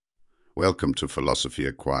Welcome to Philosophy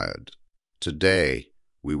Acquired. Today,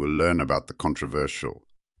 we will learn about the controversial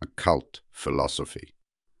occult philosophy.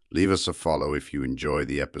 Leave us a follow if you enjoy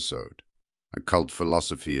the episode. Occult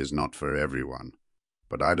philosophy is not for everyone,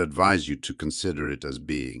 but I'd advise you to consider it as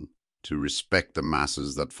being, to respect the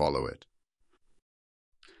masses that follow it.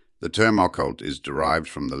 The term occult is derived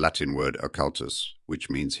from the Latin word occultus, which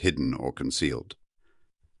means hidden or concealed.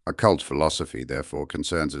 Occult philosophy, therefore,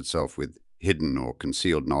 concerns itself with hidden or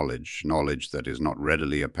concealed knowledge that is not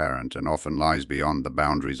readily apparent and often lies beyond the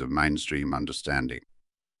boundaries of mainstream understanding.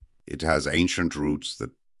 It has ancient roots that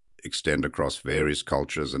extend across various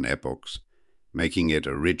cultures and epochs, making it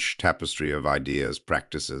a rich tapestry of ideas,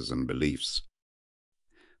 practices, and beliefs.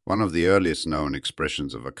 One of the earliest known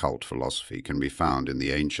expressions of occult philosophy can be found in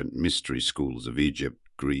the ancient mystery schools of Egypt,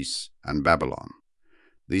 Greece, and Babylon.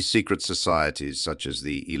 These secret societies, such as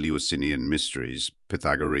the Eleusinian mysteries,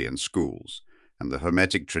 Pythagorean schools, and the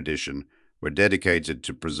Hermetic tradition, were dedicated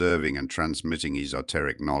to preserving and transmitting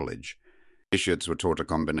esoteric knowledge. Initiates were taught a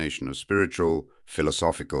combination of spiritual,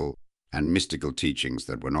 philosophical, and mystical teachings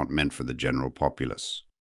that were not meant for the general populace.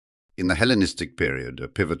 In the Hellenistic period, a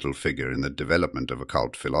pivotal figure in the development of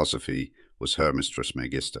occult philosophy was Hermes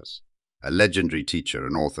Trismegistus, a legendary teacher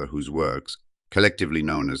and author whose works, collectively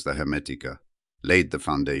known as the Hermetica, laid the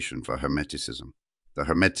foundation for Hermeticism. The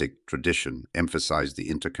Hermetic tradition emphasized the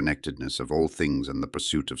interconnectedness of all things and the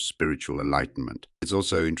pursuit of spiritual enlightenment. It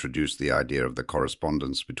also introduced the idea of the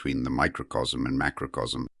correspondence between the microcosm and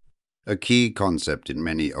macrocosm, a key concept in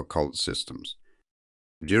many occult systems.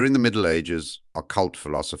 During the Middle Ages, occult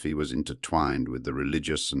philosophy was intertwined with the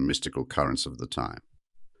religious and mystical currents of the time.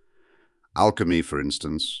 Alchemy, for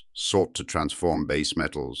instance, sought to transform base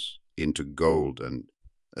metals into gold and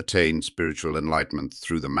attain spiritual enlightenment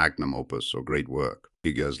through the magnum opus or great work.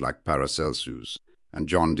 Figures like Paracelsus and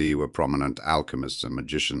John Dee were prominent alchemists and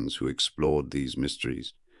magicians who explored these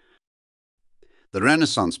mysteries. The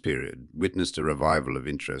Renaissance period witnessed a revival of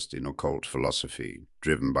interest in occult philosophy,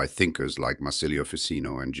 driven by thinkers like Marsilio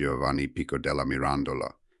Ficino and Giovanni Pico della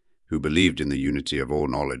Mirandola, who believed in the unity of all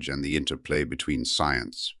knowledge and the interplay between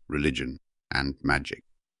science, religion, and magic.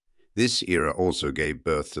 This era also gave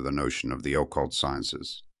birth to the notion of the occult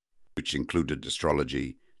sciences, which included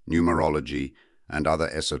astrology, numerology, and other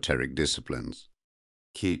esoteric disciplines.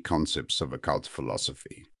 Key concepts of occult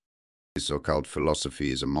philosophy. This occult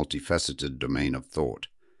philosophy is a multifaceted domain of thought,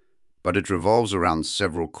 but it revolves around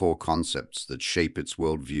several core concepts that shape its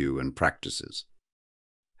worldview and practices.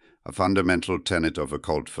 A fundamental tenet of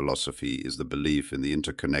occult philosophy is the belief in the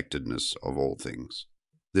interconnectedness of all things.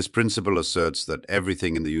 This principle asserts that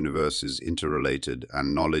everything in the universe is interrelated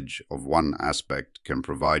and knowledge of one aspect can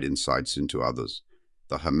provide insights into others.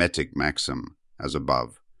 The Hermetic maxim, as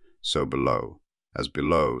above, so below, as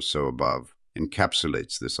below, so above,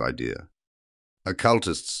 encapsulates this idea.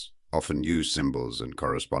 Occultists often use symbols and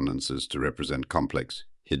correspondences to represent complex,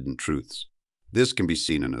 hidden truths. This can be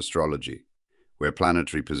seen in astrology, where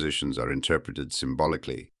planetary positions are interpreted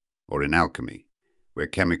symbolically, or in alchemy, where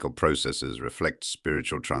chemical processes reflect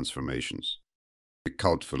spiritual transformations.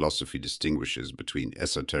 Occult philosophy distinguishes between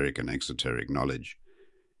esoteric and exoteric knowledge.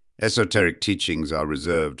 Esoteric teachings are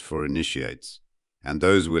reserved for initiates and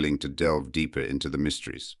those willing to delve deeper into the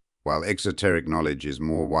mysteries, while exoteric knowledge is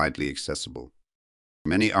more widely accessible.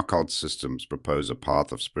 Many occult systems propose a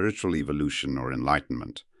path of spiritual evolution or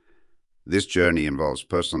enlightenment. This journey involves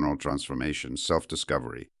personal transformation,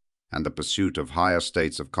 self-discovery, and the pursuit of higher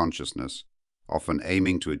states of consciousness, often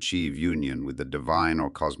aiming to achieve union with the divine or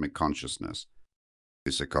cosmic consciousness.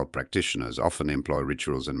 These occult practitioners often employ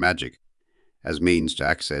rituals and magic as means to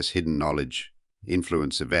access hidden knowledge,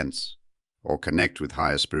 influence events, or connect with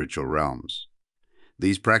higher spiritual realms.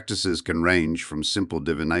 These practices can range from simple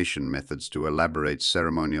divination methods to elaborate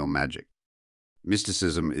ceremonial magic.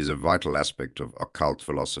 Mysticism is a vital aspect of occult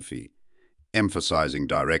philosophy, emphasizing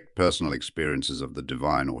direct personal experiences of the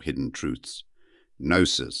divine or hidden truths.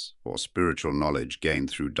 Gnosis, or spiritual knowledge gained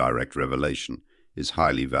through direct revelation, is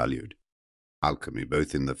highly valued. Alchemy,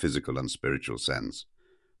 both in the physical and spiritual sense,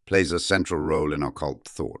 plays a central role in occult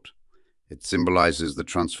thought. It symbolizes the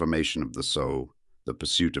transformation of the soul, the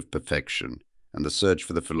pursuit of perfection, and the search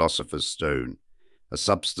for the philosopher's stone, a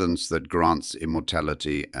substance that grants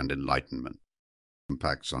immortality and enlightenment.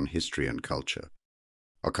 Impacts on history and culture.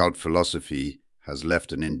 Occult philosophy has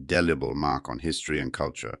left an indelible mark on history and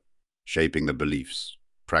culture, shaping the beliefs,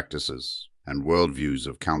 practices, and worldviews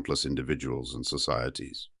of countless individuals and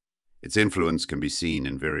societies. Its influence can be seen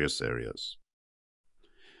in various areas.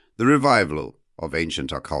 The revival of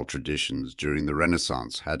ancient occult traditions during the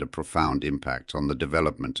Renaissance had a profound impact on the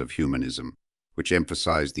development of humanism, which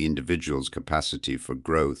emphasized the individual's capacity for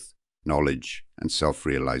growth knowledge, and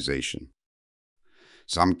self-realization.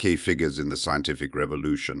 Some key figures in the scientific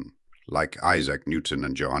revolution, like Isaac Newton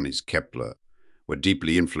and Johannes Kepler, were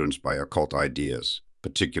deeply influenced by occult ideas,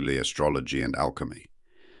 particularly astrology and alchemy.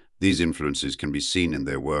 These influences can be seen in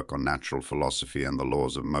their work on natural philosophy and the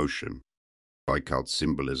laws of motion. Occult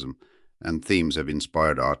symbolism and themes have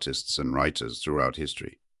inspired artists and writers throughout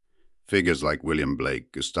history. Figures like William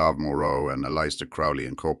Blake, Gustave Moreau, and Aleister Crowley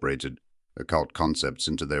incorporated occult concepts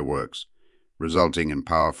into their works, resulting in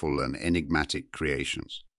powerful and enigmatic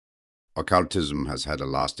creations. Occultism has had a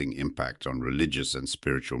lasting impact on religious and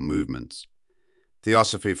spiritual movements.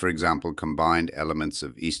 Theosophy, for example, combined elements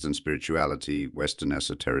of Eastern spirituality, Western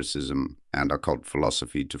esotericism, and occult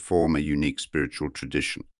philosophy to form a unique spiritual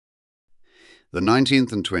tradition. The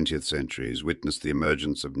 19th and 20th centuries witnessed the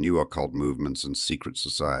emergence of new occult movements and secret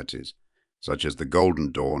societies, such as the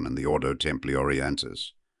Golden Dawn and the Ordo Templi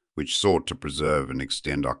Orientis, which sought to preserve and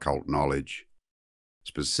extend occult knowledge.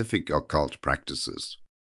 Specific occult practices.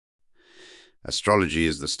 Astrology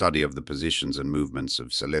is the study of the positions and movements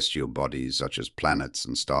of celestial bodies such as planets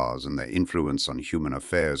and stars and their influence on human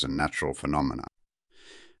affairs and natural phenomena.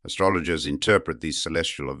 Astrologers interpret these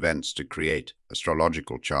celestial events to create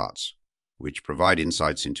astrological charts, which provide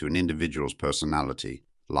insights into an individual's personality,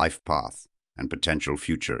 life path, and potential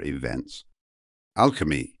future events.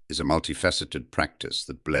 Alchemy is a multifaceted practice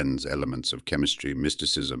that blends elements of chemistry,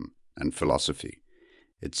 mysticism, and philosophy.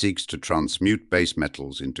 It seeks to transmute base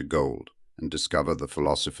metals into gold and discover the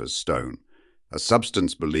philosopher's stone, a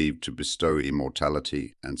substance believed to bestow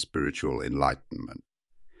immortality and spiritual enlightenment.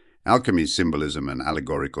 Alchemy's symbolism and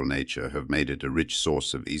allegorical nature have made it a rich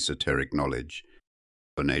source of esoteric knowledge.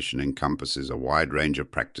 The nation encompasses a wide range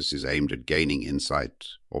of practices aimed at gaining insight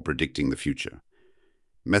or predicting the future.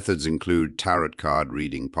 Methods include tarot card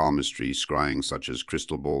reading, palmistry, scrying such as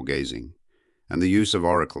crystal ball gazing, and the use of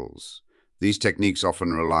oracles. These techniques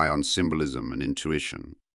often rely on symbolism and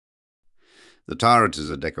intuition. The tarot is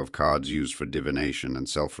a deck of cards used for divination and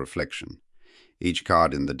self-reflection. Each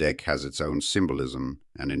card in the deck has its own symbolism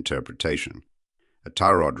and interpretation. A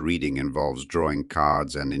tarot reading involves drawing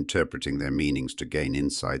cards and interpreting their meanings to gain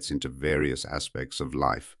insights into various aspects of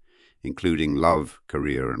life, including love,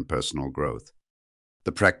 career, and personal growth.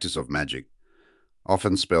 The practice of magic,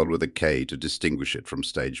 often spelled with a K to distinguish it from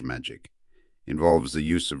stage magic, involves the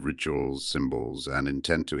use of rituals, symbols, and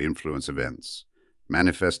intent to influence events,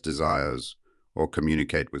 manifest desires, or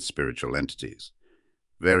communicate with spiritual entities.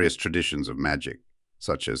 Various traditions of magic,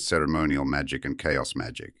 such as ceremonial magic and chaos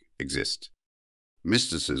magic, exist.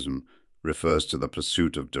 Mysticism refers to the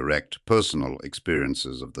pursuit of direct, personal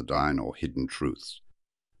experiences of the divine or hidden truths.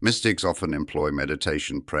 Mystics often employ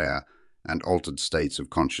meditation, prayer, and altered states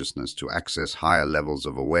of consciousness to access higher levels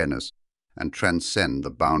of awareness and transcend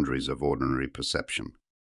the boundaries of ordinary perception.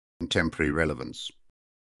 Contemporary relevance.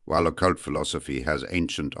 While occult philosophy has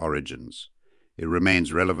ancient origins, it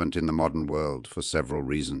remains relevant in the modern world for several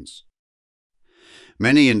reasons.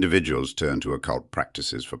 Many individuals turn to occult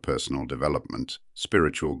practices for personal development,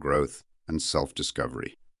 spiritual growth, and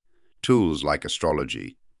self-discovery. Tools like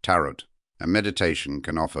astrology, tarot, and meditation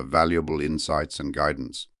can offer valuable insights and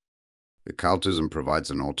guidance. Occultism provides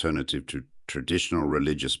an alternative to traditional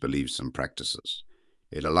religious beliefs and practices.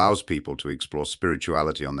 It allows people to explore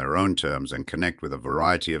spirituality on their own terms and connect with a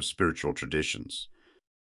variety of spiritual traditions.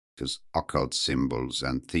 As occult symbols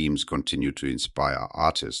and themes continue to inspire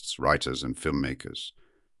artists, writers, and filmmakers.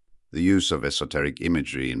 The use of esoteric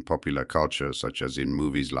imagery in popular culture, such as in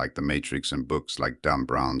movies like The Matrix and books like Dan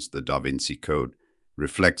Brown's The Da Vinci Code,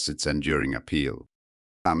 reflects its enduring appeal.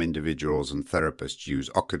 Some individuals and therapists use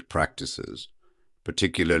occult practices,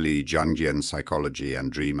 particularly Jungian psychology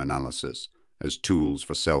and dream analysis, as tools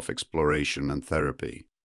for self-exploration and therapy.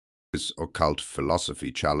 This occult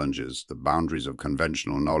philosophy challenges the boundaries of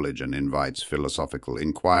conventional knowledge and invites philosophical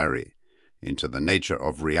inquiry into the nature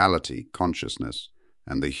of reality, consciousness,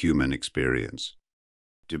 and the human experience.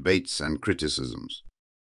 Debates and criticisms.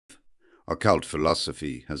 Occult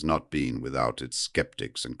philosophy has not been without its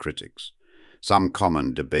skeptics and critics. Some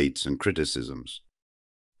common debates and criticisms.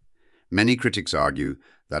 Many critics argue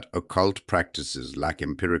that occult practices lack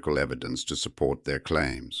empirical evidence to support their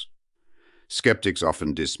claims. Skeptics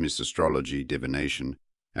often dismiss astrology, divination,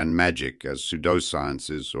 and magic as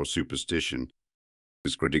pseudosciences or superstition.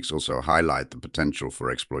 These critics also highlight the potential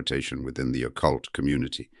for exploitation within the occult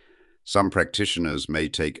community. Some practitioners may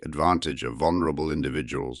take advantage of vulnerable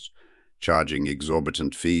individuals, charging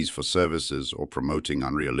exorbitant fees for services or promoting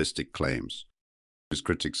unrealistic claims. These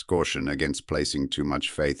critics caution against placing too much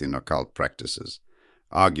faith in occult practices,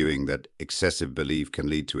 arguing that excessive belief can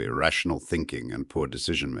lead to irrational thinking and poor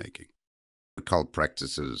decision-making. Occult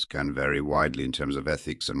practices can vary widely in terms of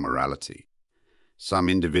ethics and morality. Some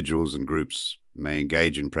individuals and groups may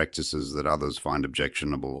engage in practices that others find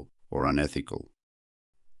objectionable or unethical.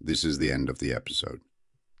 This is the end of the episode.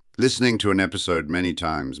 Listening to an episode many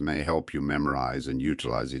times may help you memorize and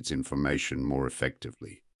utilize its information more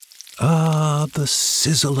effectively. Ah, the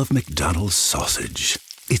sizzle of McDonald's sausage.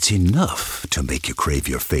 It's enough to make you crave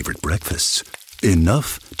your favorite breakfasts.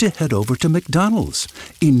 Enough to head over to McDonald's.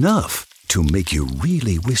 Enough to make you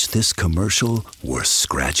really wish this commercial were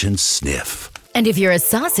scratch and sniff. And if you're a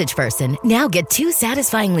sausage person, now get 2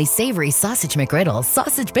 satisfyingly savory sausage McGriddles,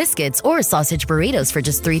 sausage biscuits, or sausage burritos for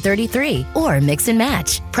just $3.33. Or mix and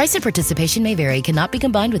match. Price and participation may vary. Cannot be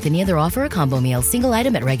combined with any other offer or combo meal. Single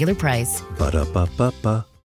item at regular price. Ba-da-ba-ba-ba.